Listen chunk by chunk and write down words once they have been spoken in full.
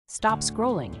Stop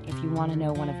scrolling if you want to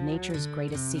know one of nature's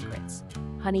greatest secrets.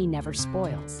 Honey never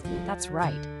spoils. That's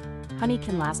right. Honey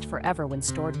can last forever when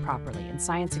stored properly, and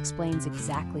science explains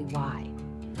exactly why.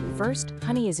 First,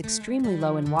 honey is extremely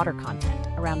low in water content,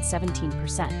 around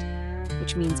 17%,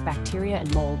 which means bacteria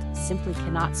and mold simply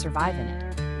cannot survive in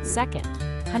it. Second,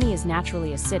 honey is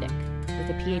naturally acidic, with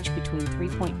a pH between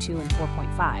 3.2 and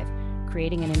 4.5,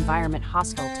 creating an environment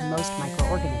hostile to most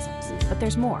microorganisms. But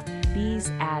there's more. Bees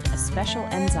add a special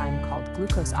enzyme called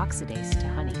glucose oxidase to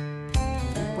honey.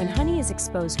 When honey is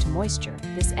exposed to moisture,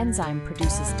 this enzyme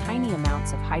produces tiny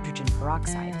amounts of hydrogen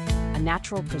peroxide, a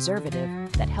natural preservative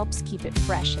that helps keep it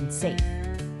fresh and safe.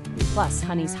 Plus,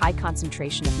 honey's high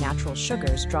concentration of natural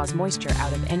sugars draws moisture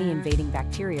out of any invading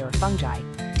bacteria or fungi,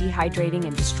 dehydrating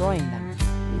and destroying them.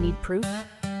 Need proof?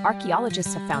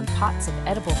 Archaeologists have found pots of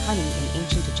edible honey in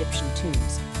ancient Egyptian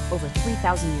tombs, over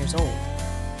 3,000 years old.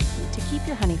 To keep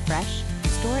your honey fresh,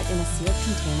 store it in a sealed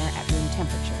container at room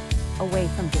temperature, away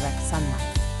from direct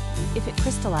sunlight. If it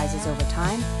crystallizes over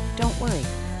time, don't worry.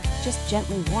 Just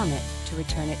gently warm it to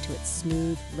return it to its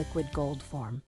smooth, liquid gold form.